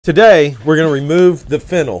Today, we're going to remove the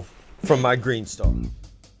fennel from my Greenstalk.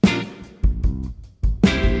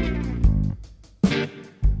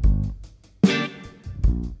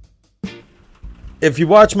 If you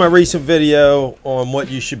watch my recent video on what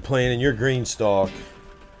you should plant in your Greenstalk,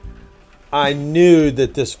 I knew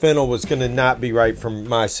that this fennel was going to not be right for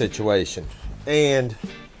my situation. And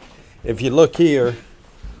if you look here,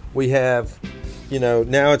 we have,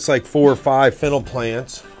 now it's like 4 or 5 fennel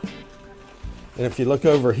plants. And if you look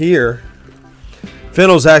over here,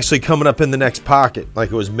 fennel's actually coming up in the next pocket like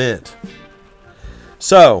it was meant.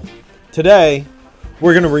 So today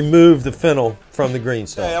we're going to remove the fennel from the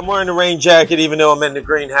Greenstalk. Hey, I'm wearing a rain jacket even though I'm in the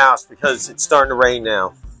greenhouse because it's starting to rain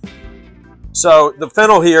now. So the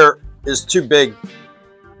fennel here is too big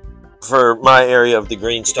for my area of the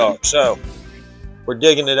Greenstalk. So we're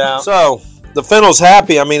digging it out. So the fennel's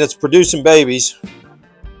happy. I mean, it's producing babies.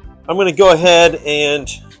 I'm going to go ahead and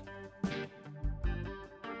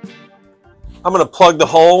I'm going to plug the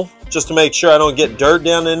hole just to make sure I don't get dirt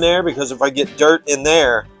down in there, because if I get dirt in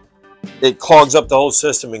there, it clogs up the whole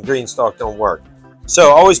system and Greenstalk don't work.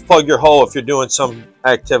 So always plug your hole if you're doing some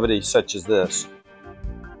activity such as this.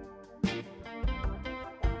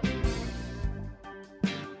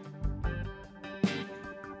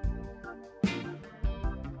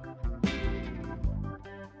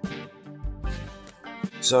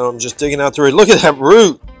 So I'm just digging out the root. Look at that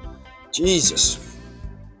root. Jesus.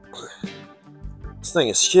 This thing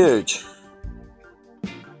is huge.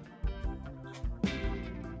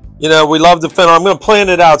 We love the fennel. I'm going to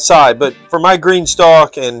plant it outside, but for my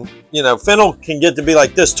Greenstalk, and fennel can get to be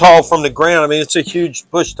like this tall from the ground. I mean, it's a huge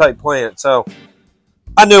bush type plant. So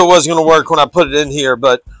I knew it wasn't going to work when I put it in here,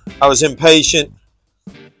 but I was impatient.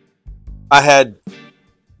 I had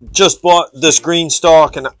just bought this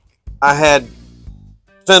Greenstalk and I had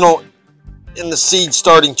fennel in the seed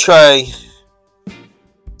starting tray.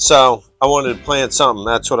 So I wanted to plant something.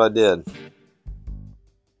 That's what I did.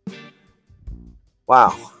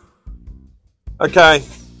 Wow. Okay.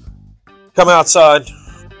 Come outside.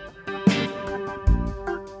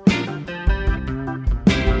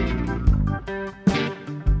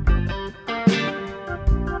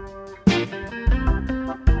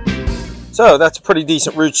 So that's a pretty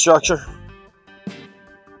decent root structure.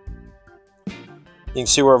 You can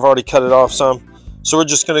see where I've already cut it off some. So we're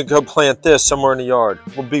just going to go plant this somewhere in the yard.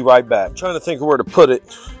 We'll be right back. I'm trying to think of where to put it.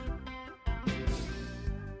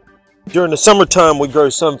 During the summertime, we grow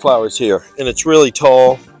sunflowers here, and it's really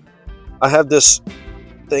tall. I have this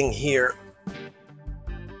thing here.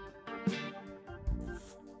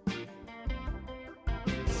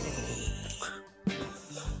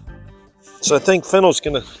 So I think fennel's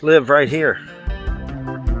going to live right here.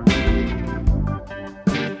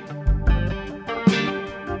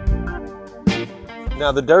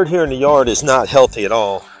 Now the dirt here in the yard is not healthy at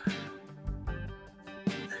all.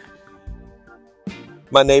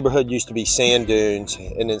 My neighborhood used to be sand dunes,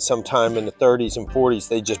 and then sometime in the 30s and 40s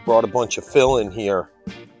they just brought a bunch of fill in here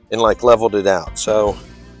and like leveled it out. So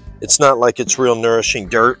it's not like it's real nourishing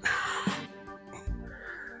dirt.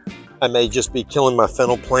 I may just be killing my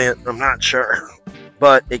fennel plant, I'm not sure,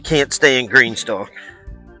 but it can't stay in Greenstalk.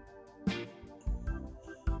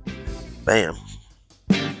 Bam.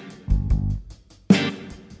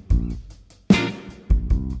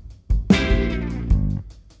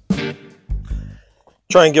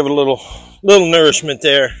 Try and give it a little nourishment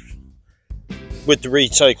there with the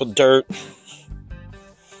recycled dirt.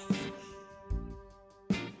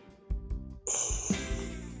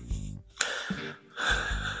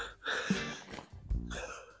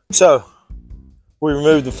 So we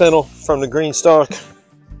removed the fennel from the Greenstalk,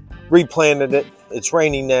 replanted it. It's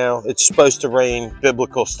raining now. It's supposed to rain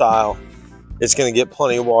biblical style. It's going to get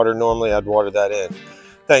plenty of water. Normally I'd water that in.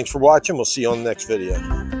 Thanks for watching. We'll see you on the next video.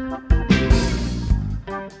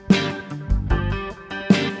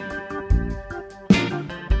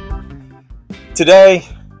 Today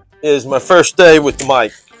is my first day with the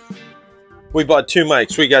mic. We bought 2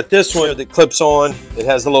 mics. We got this one that clips on. It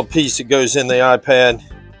has a little piece that goes in the iPad.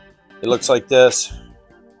 It looks like this.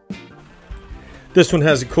 This one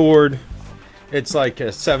has a cord. It's like a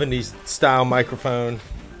 70s style microphone.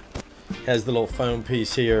 Has the little foam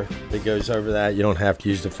piece here that goes over that. You don't have to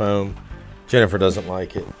use the foam. Jennifer doesn't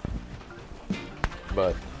like it,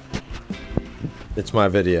 but it's my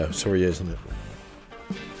video, so we're using it.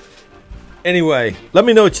 Anyway, let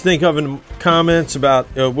me know what you think of in the comments about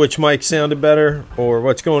which mic sounded better or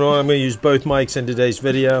what's going on. I'm going to use both mics in today's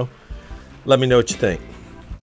video. Let me know what you think.